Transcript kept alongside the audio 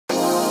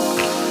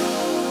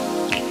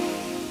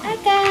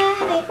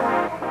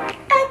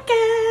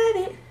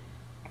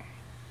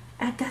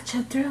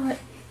to do it.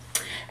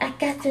 I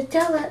got to do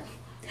it.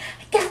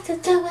 I got to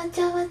do it,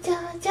 do it, do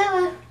it, do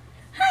it.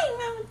 Hi,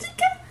 Mama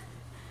Tika.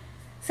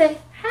 Say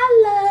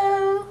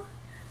hello.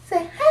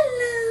 Say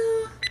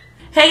hello.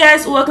 Hey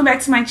guys, welcome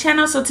back to my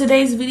channel. So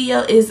today's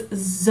video is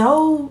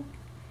Zoe.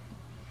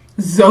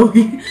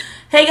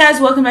 Hey guys,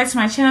 welcome back to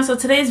my channel. So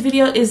today's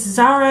video is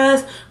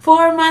Zara'S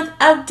 4-month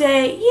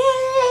update.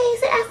 Yay!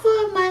 Say at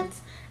 4 months.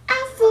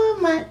 At 4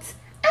 months.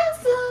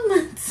 At 4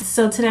 months.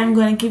 So today I'm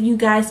going to give you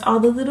guys all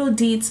the little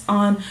deets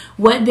on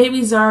what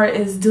baby Zara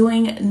is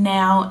doing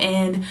now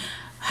and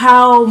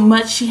how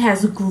much she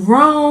has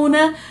grown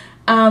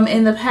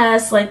in the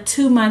past like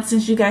 2 months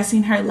since you guys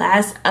seen her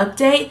last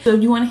update. So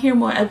if you want to hear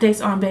more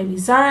updates on baby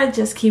Zara,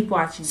 just keep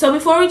watching. So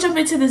before we jump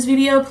into this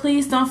video,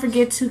 please don't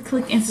forget to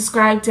click and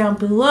subscribe down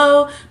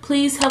below.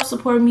 Please help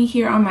support me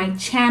here on my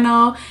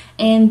channel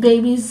and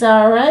baby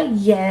Zara.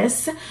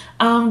 Yes,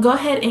 go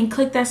ahead and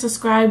click that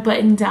subscribe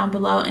button down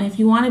below, and if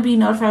you want to be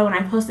notified when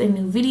I post a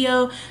new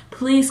video,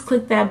 please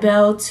click that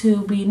bell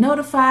to be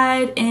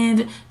notified.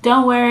 And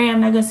don't worry,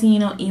 I'm not gonna send you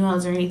no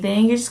emails or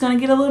anything. You're just gonna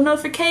get a little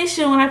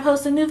notification when I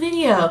post a new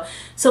video.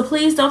 So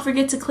please don't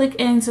forget to click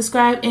and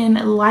subscribe and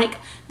like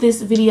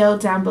this video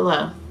down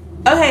below.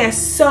 Okay,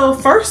 so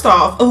first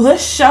off,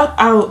 let's shout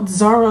out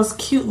Zara's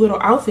cute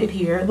little outfit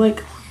here.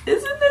 Like,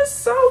 isn't this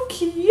so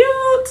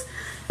cute?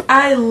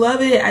 I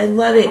love it. I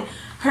love it.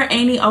 Her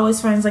auntie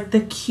always finds like the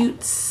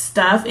cute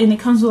stuff, and it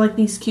comes with like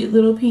these cute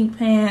little pink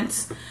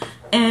pants,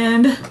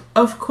 and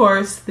of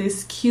course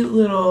this cute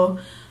little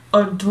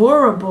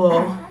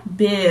adorable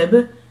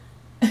bib.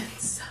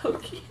 It's so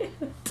cute.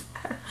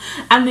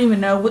 I don't even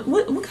know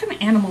what kind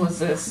of animal is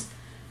this.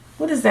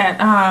 What is that?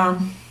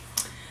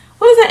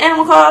 What is that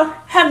animal called? I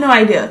have no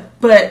idea.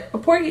 But a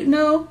porcupine?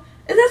 No.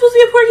 Is that supposed to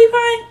be a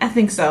porcupine? I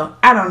think so.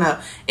 I don't know.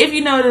 If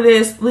you know what it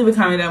is, leave a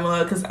comment down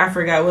below because I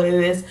forgot what it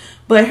is.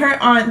 But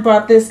her aunt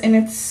bought this and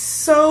it's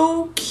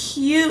so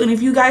cute. And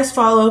if you guys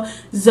follow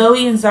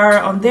Zoe and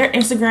Zara on their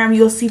Instagram,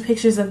 you'll see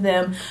pictures of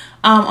them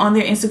on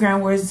their Instagram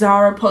where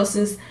Zara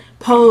pose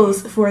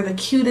for the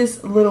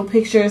cutest little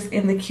pictures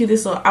and the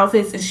cutest little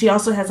outfits. And she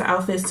also has an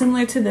outfit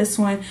similar to this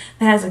one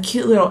that has a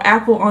cute little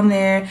apple on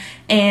there,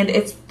 and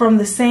it's from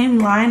the same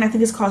line. I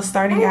think it's called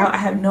Starting Out. I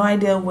have no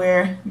idea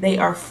where they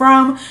are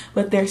from,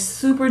 but they're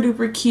super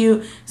duper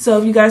cute. So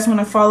if you guys want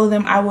to follow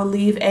them, I will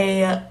leave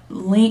a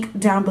link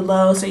down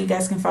below so you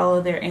guys can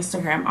follow their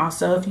Instagram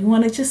also if you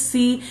want to just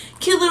see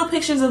cute little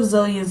pictures of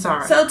Zoe and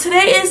Zara. So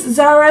today is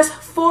Zara's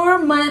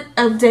 4-month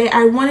update.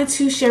 I wanted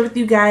to share with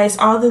you guys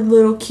all the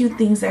little cute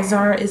things that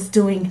Zara is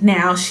doing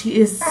now. She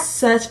is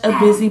such a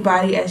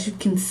busybody, as you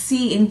can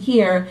see and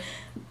hear.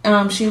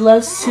 She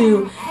loves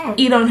to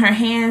eat on her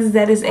hands.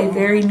 That is a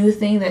very new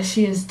thing that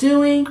she is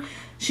doing.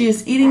 She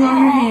is eating on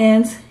her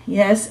hands,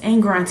 yes,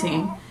 and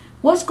grunting.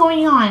 What's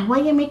going on?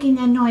 Why are you making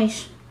that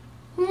noise?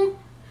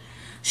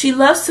 She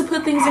loves to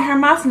put things in her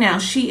mouth now.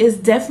 She is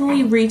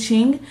definitely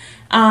reaching.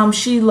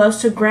 She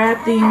loves to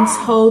grab things,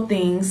 hold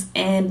things,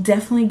 and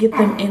definitely get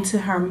them into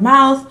her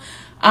mouth.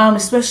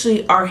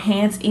 Especially our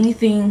hands,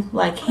 anything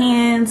like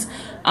hands,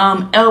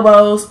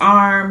 elbows,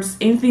 arms,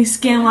 anything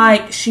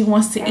skin-like. She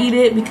wants to eat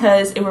it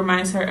because it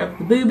reminds her of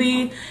the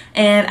booby,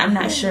 and I'm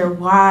not sure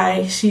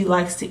why she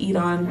likes to eat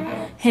on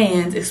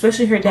hands,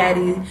 especially her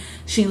daddy.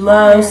 She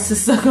loves to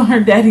suck on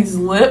her daddy's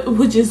lip,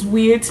 which is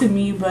weird to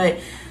me, but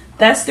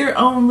that's their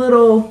own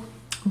little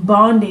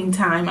bonding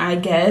time, I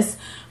guess.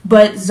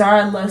 But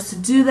Zara loves to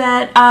do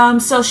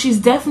that. So she's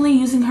definitely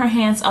using her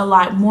hands a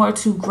lot more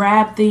to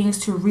grab things,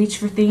 to reach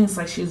for things.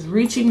 Like she's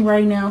reaching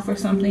right now for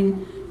something.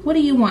 What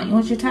do you want? You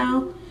want your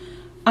towel?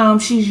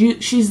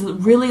 She's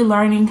really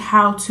learning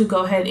how to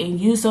go ahead and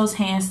use those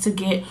hands to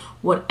get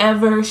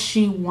whatever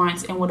she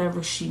wants and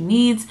whatever she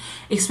needs.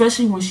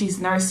 Especially when she's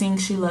nursing,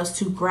 she loves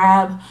to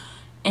grab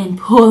and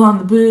pull on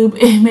the boob.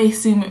 It may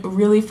seem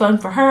really fun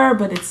for her,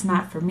 but it's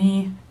not for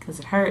me because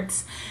it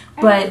hurts.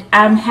 But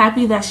I'm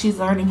happy that she's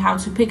learning how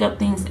to pick up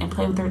things and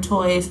play with her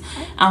toys.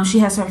 She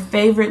has her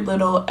favorite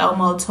little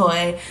Elmo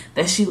toy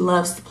that she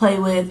loves to play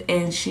with,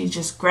 and she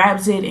just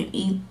grabs it and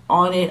eats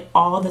on it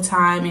all the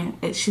time,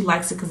 and she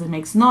likes it because it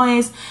makes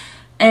noise.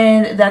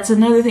 And that's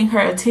another thing, her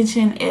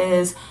attention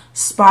is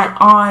spot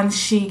on.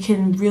 She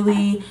can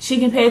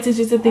pay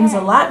attention to things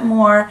a lot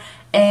more,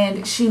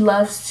 and she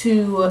loves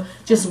to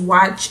just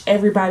watch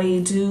everybody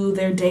do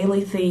their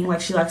daily thing. Like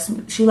she likes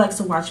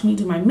to watch me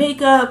do my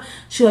makeup.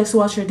 She likes to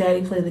watch her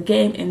daddy play the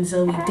game and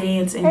Zoe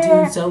dance and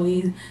do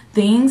Zoe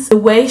things. The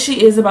way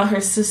she is about her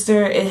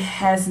sister, it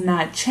has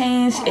not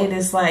changed. It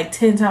is like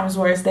 10 times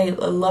worse. They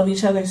love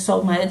each other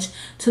so much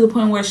to the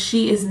point where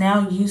she is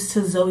now used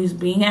to Zoe's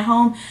being at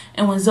home,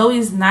 and when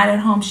Zoe's not at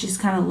home, she's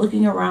kind of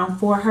looking around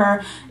for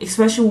her,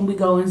 especially when we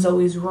go in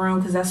Zoe's room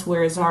because that's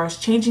where Zara's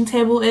changing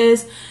table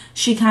is.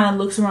 She kind of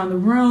looks around the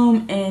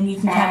room and you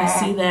can kind of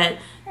see that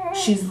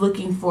she's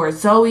looking for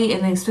Zoe,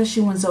 and then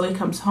especially when Zoe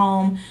comes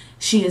home,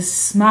 she is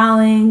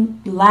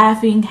smiling,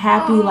 laughing,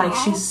 happy, like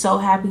she's so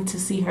happy to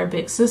see her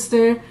big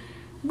sister.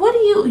 What do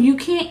you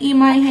can't eat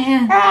my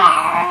hand.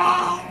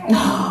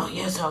 Oh,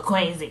 you're so mental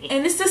crazy.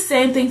 And it's the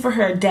same thing for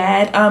her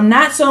dad.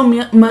 Not so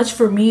much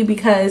for me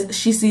because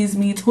she sees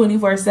me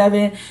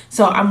 24/7.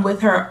 So I'm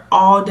with her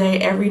all day,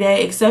 every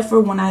day, except for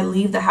when I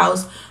leave the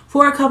house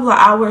for a couple of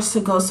hours to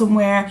go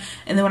somewhere.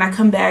 And then when I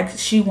come back,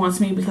 she wants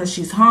me because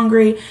she's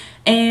hungry.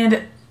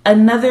 And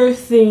another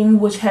thing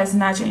which has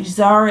not changed,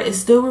 Zara is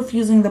still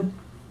refusing the...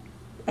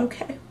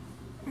 Okay.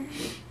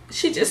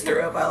 She just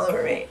threw up all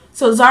over me.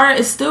 So Zara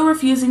is still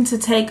refusing to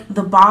take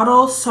the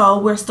bottle. So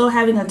we're still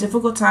having a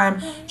difficult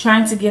time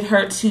trying to get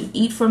her to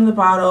eat from the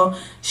bottle.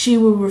 She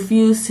will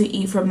refuse to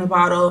eat from the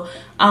bottle.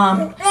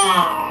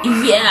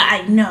 Yeah,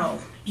 I know.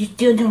 You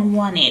still don't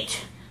want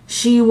it.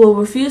 She will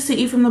refuse to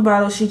eat from the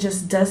bottle. She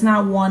just does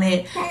not want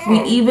it.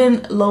 We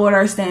even lowered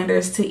our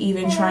standards to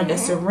even trying a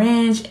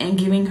syringe and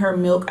giving her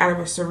milk out of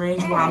a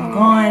syringe while I'm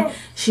gone.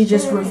 She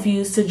just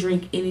refused to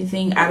drink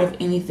anything out of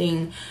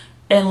anything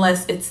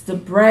unless it's the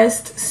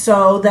breast.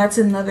 So that's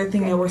another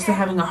thing that we're still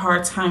having a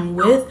hard time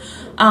with.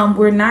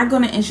 We're not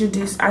going to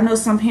introduce, I know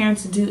some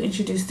parents do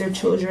introduce their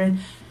children,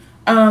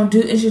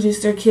 do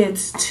introduce their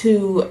kids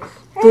to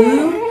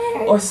food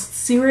or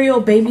cereal,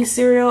 baby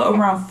cereal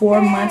around 4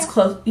 months,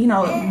 close, you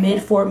know,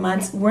 mid 4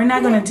 months. We're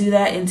not going to do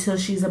that until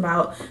she's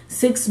about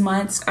 6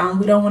 months.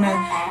 We don't want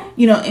to,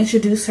 you know,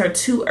 introduce her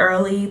too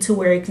early to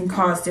where it can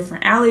cause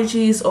different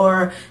allergies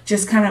or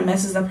just kind of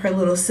messes up her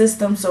little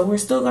system. So we're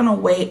still going to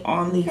wait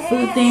on the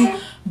food thing.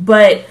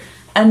 But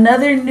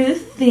another new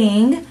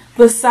thing,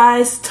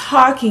 besides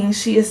talking,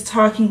 she is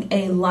talking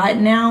a lot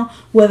now,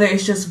 whether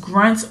it's just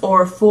grunts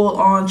or full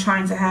on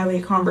trying to have a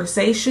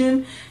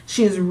conversation.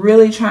 She is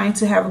really trying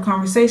to have a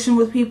conversation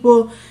with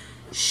people.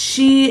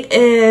 She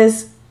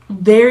is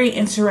very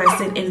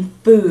interested in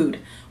food.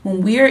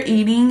 When we are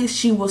eating,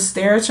 she will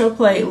stare at your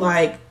plate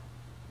like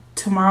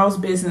tomorrow's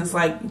business,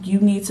 like you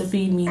need to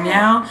feed me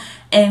now.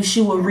 And she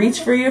will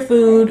reach for your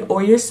food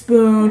or your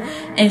spoon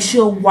and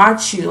she'll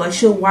watch you. Like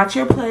she'll watch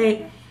your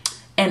plate.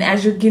 And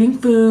as you're getting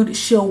food,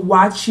 she'll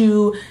watch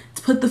you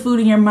put the food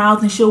in your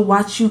mouth and she'll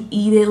watch you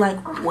eat it.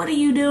 Like, what are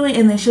you doing?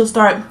 And then she'll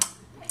start.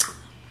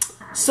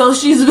 So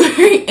she's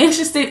very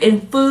interested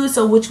in food.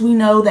 So which we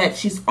know that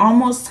she's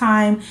almost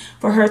time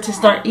for her to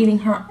start eating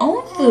her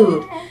own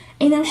food.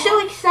 And I'm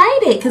so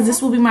excited because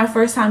this will be my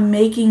first time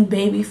making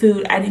baby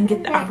food. I didn't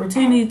get the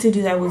opportunity to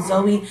do that with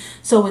Zoe.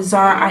 So with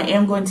Zara, I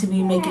am going to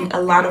be making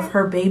a lot of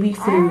her baby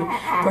food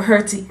for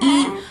her to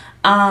eat.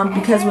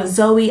 Because with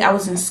Zoe, I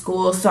was in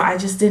school, so I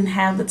just didn't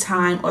have the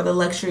time or the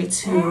luxury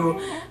to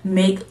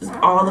make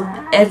all of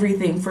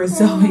everything for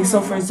Zoe.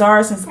 So for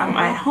Zara, since I'm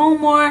at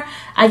home more,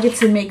 I get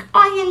to make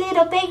all your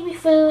little baby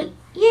food.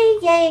 Yay,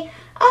 yay.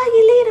 All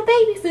your little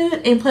baby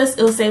food. And plus,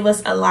 it'll save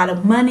us a lot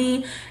of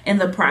money in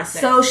the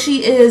process. So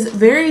she is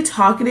very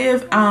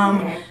talkative.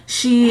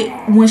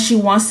 When she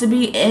wants to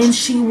be, and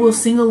she will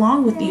sing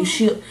along with you.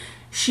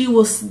 She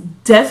will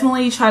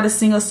definitely try to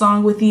sing a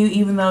song with you,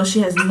 even though she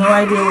has no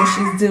idea what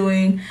she's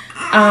doing.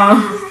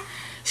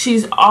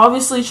 She's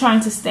obviously trying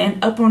to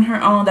stand up on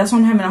her own. That's why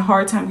I'm having a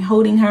hard time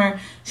holding her.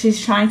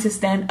 She's trying to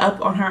stand up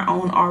on her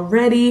own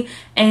already,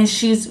 and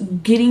she's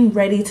getting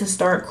ready to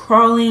start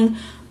crawling.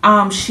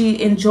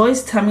 She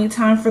enjoys tummy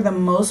time for the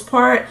most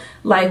part,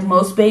 like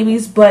most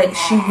babies, but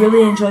she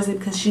really enjoys it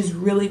because she's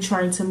really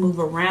trying to move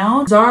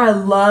around. Zara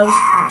loves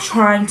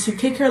trying to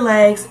kick her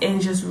legs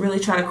and just really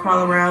try to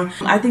crawl around.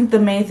 I think the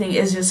main thing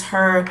is just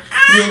her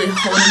really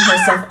holding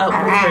herself up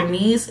with her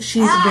knees.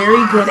 She's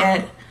very good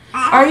at...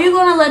 Are you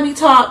gonna let me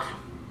talk?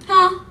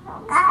 Huh?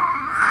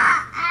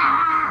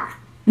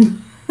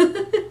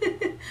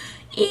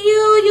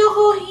 Ew, your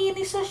whole hand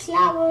is so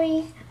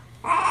slobbery.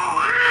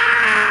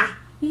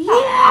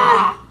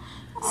 Yeah.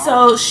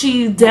 So I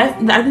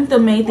think the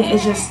main thing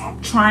is just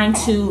trying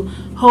to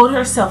hold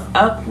herself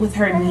up with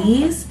her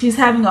knees. She's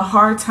having a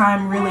hard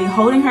time really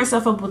holding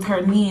herself up with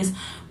her knees,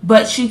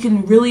 but she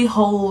can really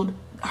hold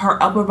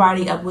her upper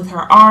body up with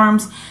her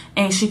arms,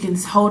 and she can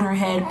hold her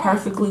head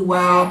perfectly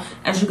well.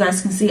 As you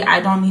guys can see, I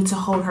don't need to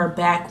hold her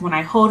back when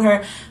I hold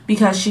her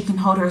because she can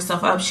hold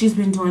herself up. She's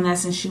been doing that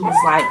since she was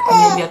like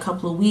maybe a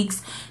couple of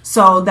weeks,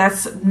 so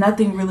that's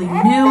nothing really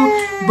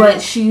new.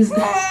 But she's...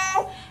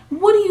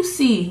 What do you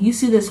see? You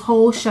see this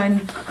whole shiny...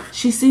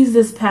 She sees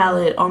this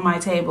palette on my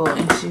table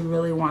and she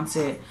really wants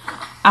it.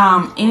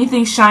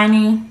 Anything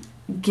shiny,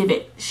 give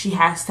it. She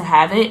has to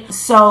have it.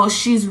 So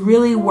she's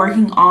really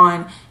working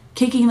on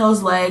kicking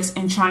those legs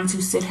and trying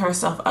to sit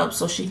herself up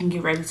so she can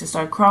get ready to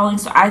start crawling.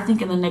 So I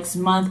think in the next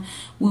month,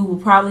 we will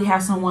probably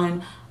have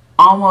someone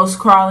almost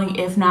crawling,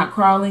 if not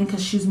crawling,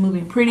 because she's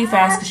moving pretty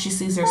fast because she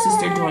sees her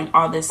sister doing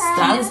all this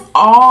stuff. It's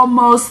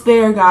almost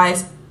there,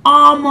 guys.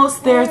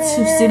 Almost there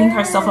to sitting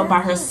herself up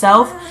by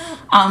herself.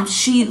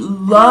 She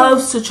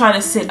loves to try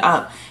to sit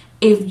up.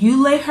 If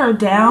you lay her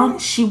down,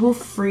 she will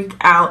freak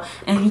out,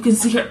 and you can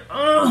see her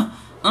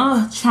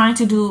trying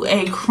to do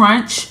a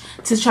crunch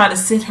to try to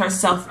sit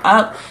herself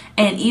up.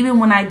 And even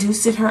when I do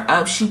sit her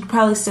up, she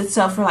probably sits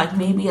up for like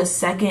maybe a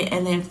second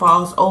and then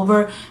falls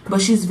over.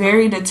 But she's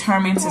very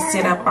determined to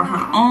sit up on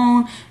her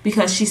own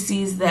because she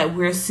sees that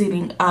we're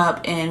sitting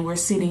up and we're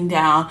sitting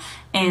down,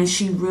 and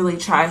she really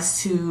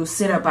tries to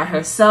sit up by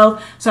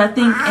herself. So I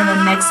think in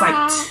the next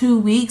like 2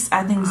 weeks,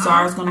 I think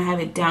Zara's going to have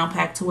it down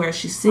packed to where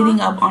she's sitting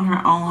up on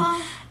her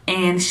own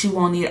and she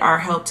won't need our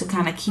help to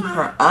kind of keep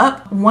her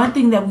up. One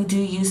thing that we do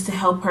use to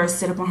help her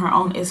sit up on her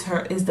own is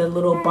the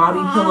little bobby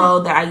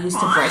pillow that I used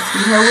to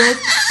breastfeed her with.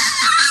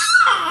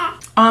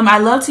 I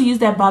love to use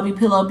that bobby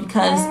pillow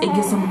because it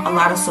gives them a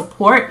lot of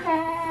support,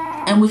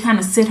 and we kind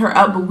of sit her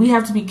up. But we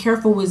have to be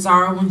careful with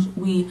Zara when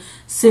we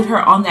sit her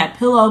on that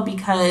pillow,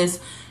 because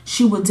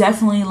she would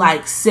definitely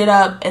like sit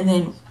up and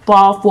then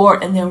fall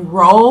forward and then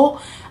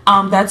roll.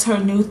 That's her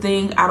new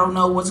thing. I don't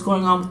know what's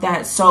going on with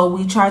that. So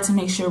we try to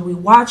make sure we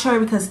watch her,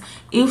 because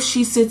if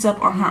she sits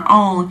up on her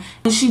own,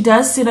 and she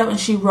does sit up and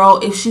she roll,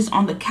 if she's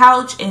on the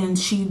couch and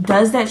she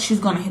does that, she's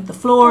going to hit the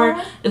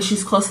floor. If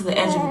she's close to the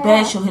edge of the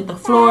bed, she'll hit the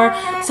floor.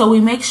 So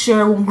we make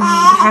sure when we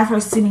have her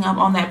sitting up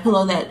on that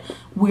pillow that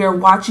we're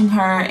watching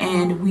her,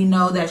 and we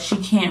know that she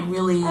can't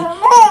really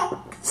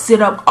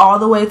sit up all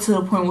the way to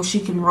the point where she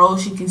can roll.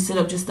 She can sit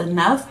up just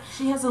enough.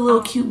 She has a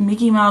little cute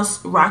Mickey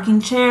Mouse rocking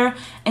chair,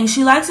 and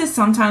she likes it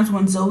sometimes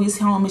when Zoe's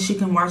home and she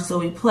can watch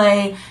Zoe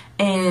play,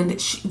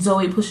 and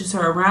Zoe pushes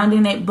her around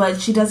in it,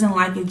 but she doesn't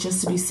like it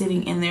just to be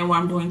sitting in there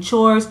while I'm doing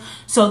chores.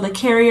 So the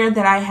carrier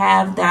that I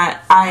have,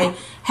 that I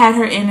had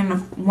her in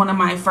one of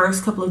my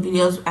first couple of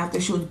videos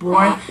after she was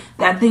born,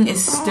 that thing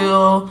is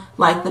still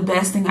like the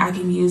best thing I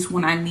can use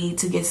when I need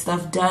to get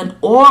stuff done.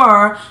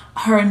 Or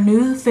her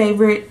new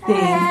favorite thing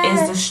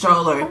is the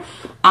stroller.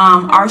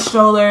 Our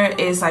stroller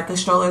is like a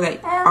stroller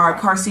that our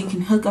car seat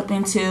can hook up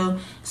into.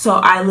 So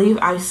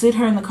I sit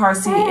her in the car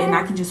seat and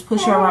I can just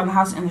push her around the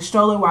house in the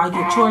stroller while I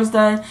get chores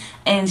done,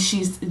 and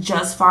she's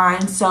just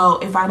fine. So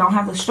if I don't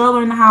have the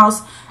stroller in the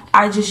house,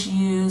 I just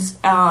use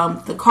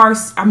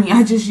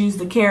I just use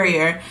the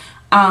carrier.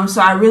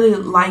 So I really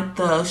like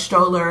the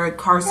stroller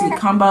car seat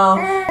combo,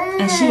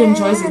 and she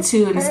enjoys it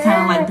too. And it's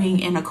kind of like being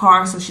in a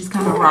car, so she's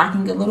kind of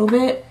rocking a little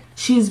bit.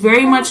 She's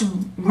very much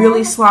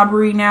really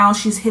slobbery now.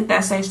 She's hit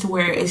that stage to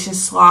where it's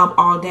just slob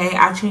all day.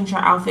 I change her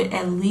outfit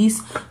at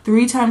least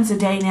 3 times a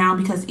day now,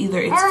 because either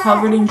it's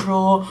covered in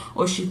drool,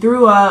 or she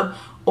threw up,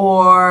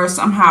 or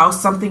somehow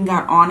something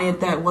got on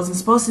it that wasn't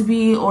supposed to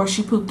be, or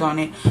she pooped on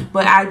it.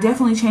 But I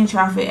definitely change her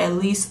outfit at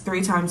least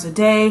 3 times a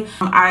day.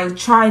 I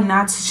try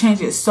not to change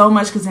it so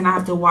much, because then I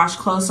have to wash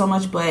clothes so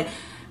much, but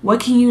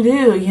what can you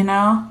do, you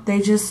know? They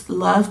just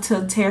love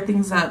to tear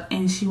things up,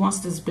 and she wants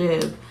this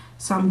bib.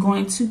 So I'm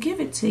going to give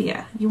it to you.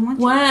 You want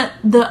what?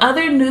 The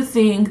other new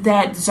thing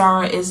that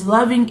Zara is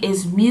loving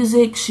is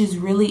music. She's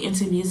really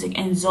into music,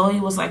 and Zoe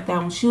was like that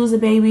when she was a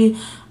baby.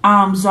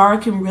 Zara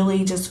can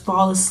really just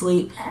fall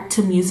asleep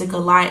to music a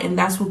lot, and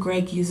that's what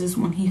Greg uses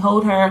when he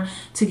holds her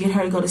to get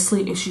her to go to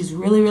sleep. If she's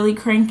really, really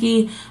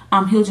cranky,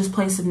 he'll just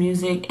play some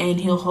music and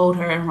he'll hold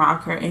her and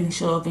rock her, and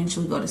she'll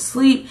eventually go to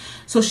sleep.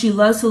 So she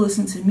loves to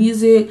listen to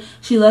music.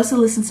 She loves to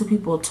listen to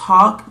people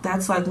talk.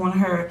 That's like one of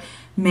her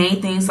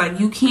main things. Like,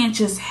 you can't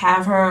just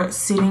have her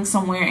sitting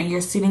somewhere and you're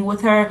sitting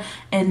with her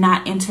and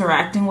not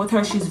interacting with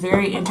her. She's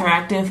very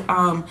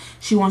interactive.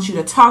 She wants you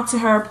to talk to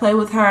her, play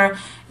with her.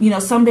 You know,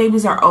 some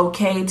babies are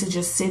okay to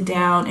just sit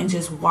down and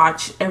just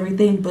watch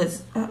everything,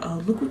 but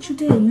look what you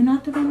did, you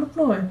knocked it on the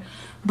floor.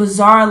 But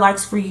Zara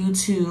likes for you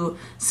to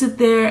sit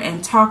there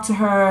and talk to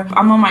her.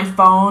 I'm on my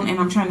phone and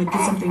I'm trying to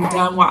get something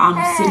done while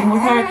I'm sitting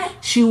with her.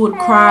 She would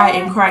cry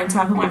and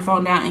tap my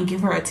phone down and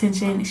give her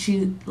attention.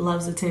 She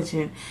loves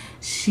attention.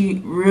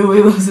 She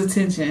really loves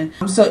attention.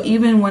 So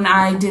even when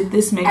I did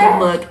this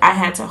makeup look, I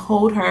had to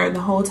hold her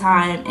the whole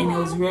time, and it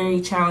was very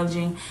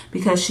challenging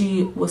because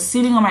she was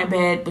sitting on my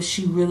bed, but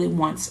she really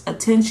wants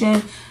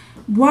attention.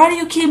 Why do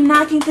you keep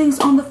knocking things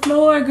on the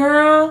floor,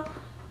 girl?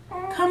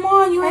 Come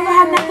on, you ain't gonna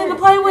have nothing to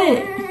play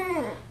with.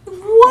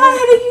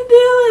 What are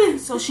you doing?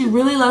 So she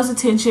really loves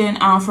attention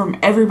from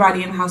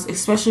everybody in the house,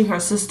 especially her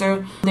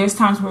sister. There's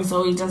times where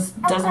Zoe just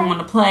doesn't want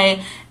to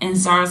play, and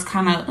Zara's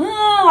kind of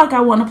like,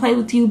 I want to play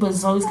with you, but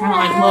Zoe's kind of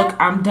like, look,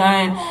 I'm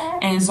done.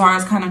 And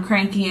Zara's kind of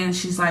cranky, and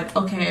she's like,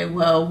 okay,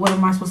 well, what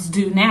am I supposed to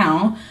do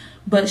now?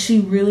 But she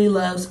really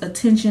loves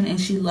attention, and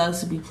she loves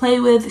to be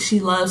played with. She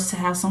loves to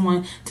have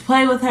someone to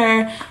play with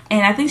her,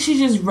 and I think she's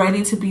just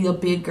ready to be a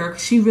big girl.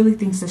 She really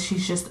thinks that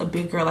she's just a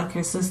big girl like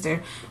her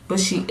sister, but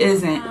she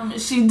isn't.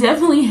 She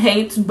definitely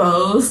hates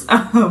bows.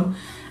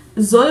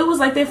 Zoe was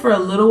like that for a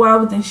little while,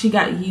 but then she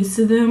got used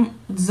to them.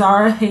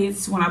 Zara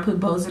hates when I put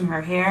bows in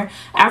her hair.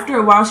 After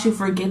a while, she'll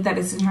forget that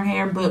it's in her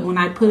hair, but when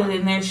I put it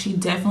in there, she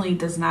definitely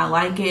does not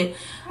like it.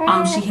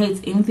 She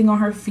hates anything on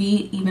her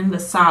feet, even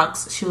the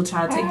socks. She'll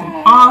try to take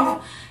them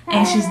off,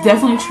 and she's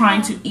definitely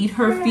trying to eat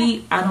her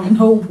feet. I don't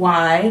know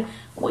why.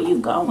 Where you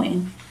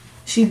going?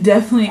 She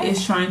definitely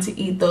is trying to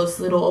eat those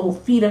little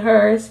old feet of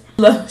hers.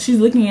 Look, she's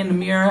looking in the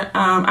mirror.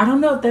 I don't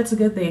know if that's a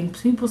good thing.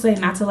 People say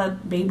not to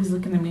let babies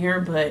look in the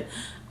mirror, but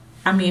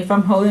I mean, if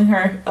I'm holding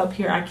her up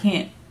here, I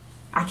can't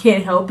I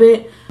can't help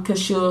it because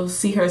she'll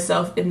see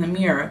herself in the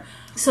mirror.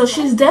 So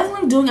she's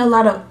definitely doing a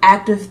lot of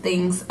active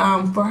things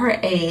for her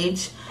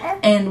age,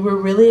 and we're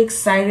really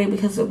excited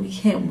because we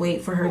can't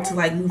wait for her to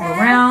like move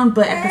around.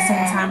 But at the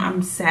same time,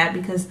 I'm sad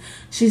because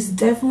she's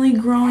definitely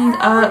growing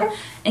up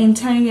and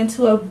turning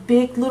into a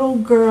big little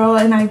girl,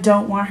 and I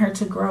don't want her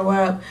to grow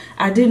up.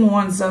 I didn't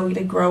want Zoe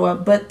to grow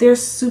up, but they're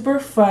super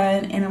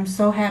fun, and I'm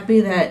so happy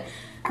that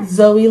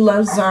Zoe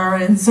loves Zara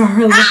and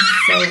Zara loves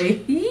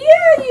Zoe.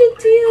 Yeah, you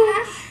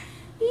do.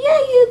 Yeah,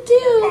 you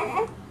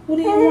do. What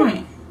do you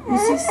want? You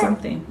see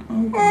something.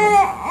 Oh,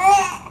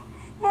 God.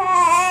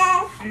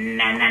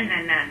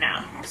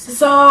 No.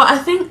 So I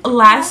think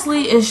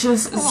lastly, it's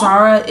just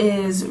Zara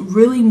is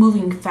really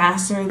moving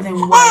faster than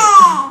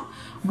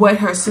what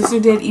her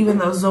sister did. Even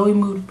though Zoe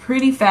moved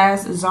pretty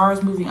fast,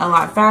 Zara's moving a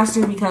lot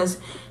faster because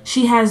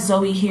she has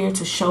Zoe here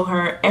to show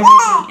her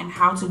everything and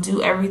how to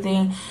do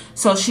everything.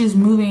 So she's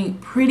moving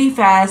pretty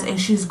fast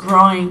and she's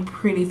growing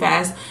pretty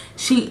fast.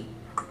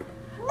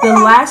 The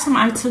last time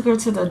I took her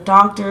to the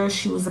doctor,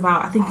 she was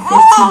about, I think, 15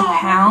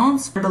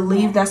 pounds. I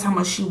believe that's how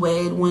much she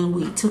weighed when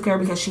we took her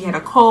because she had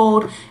a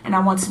cold, and I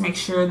wanted to make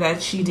sure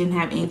that she didn't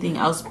have anything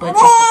else but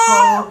just a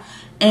cold.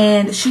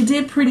 And she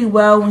did pretty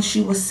well when she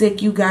was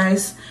sick. You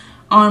guys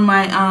on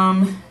my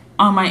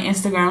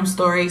Instagram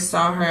story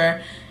saw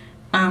her.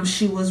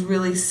 She was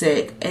really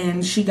sick,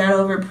 and she got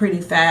over it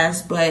pretty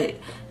fast, but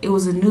it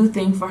was a new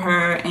thing for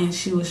her, and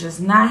she was just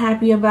not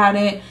happy about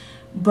it.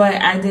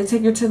 But I did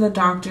take her to the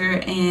doctor,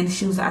 and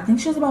I think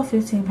she was about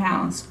 15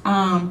 pounds.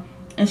 And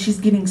she's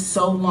getting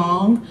so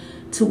long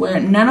to where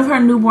none of her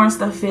newborn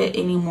stuff fit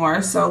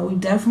anymore. So we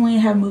definitely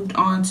have moved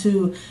on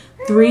to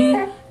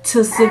 3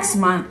 to 6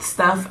 month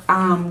stuff.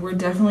 We're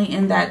definitely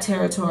in that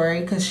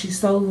territory because she's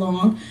so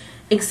long.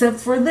 Except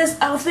for this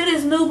outfit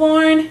is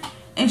newborn,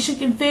 and she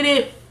can fit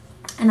it.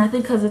 And I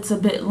think because it's a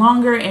bit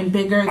longer and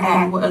bigger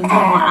than what a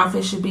newborn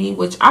outfit should be,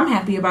 which I'm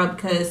happy about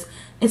because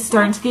it's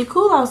starting to get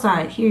cool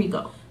outside. Here you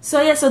go. So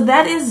yeah, so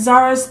that is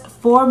Zara's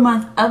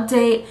 4-month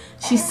update.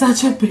 She's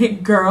such a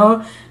big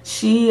girl.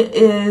 She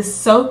is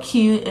so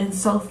cute and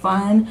so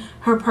fun.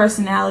 Her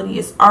personality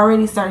is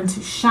already starting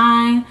to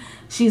shine.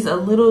 She's a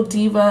little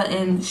diva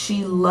and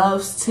she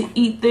loves to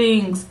eat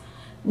things,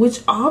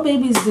 which all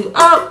babies do.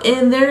 Oh,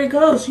 and there it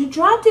goes. You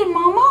dropped it,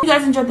 mama. If you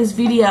guys enjoyed this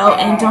video,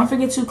 and don't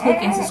forget to click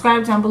and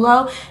subscribe down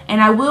below. And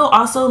I will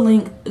also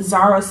link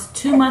Zara's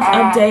 2-month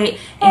update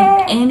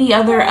and any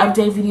other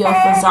update video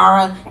for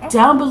Zara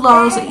down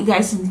below so you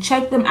guys can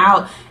check them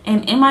out.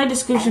 And in my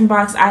description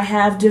box, I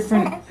have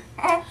different...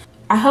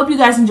 I hope you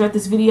guys enjoyed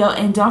this video,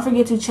 and don't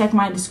forget to check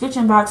my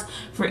description box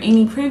for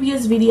any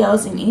previous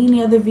videos and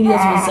any other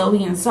videos with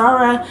Zoe and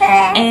Zara,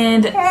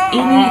 and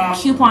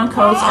any coupon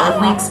codes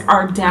or links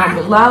are down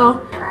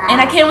below.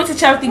 And I can't wait to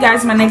chat with you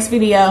guys in my next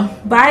video.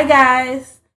 Bye guys.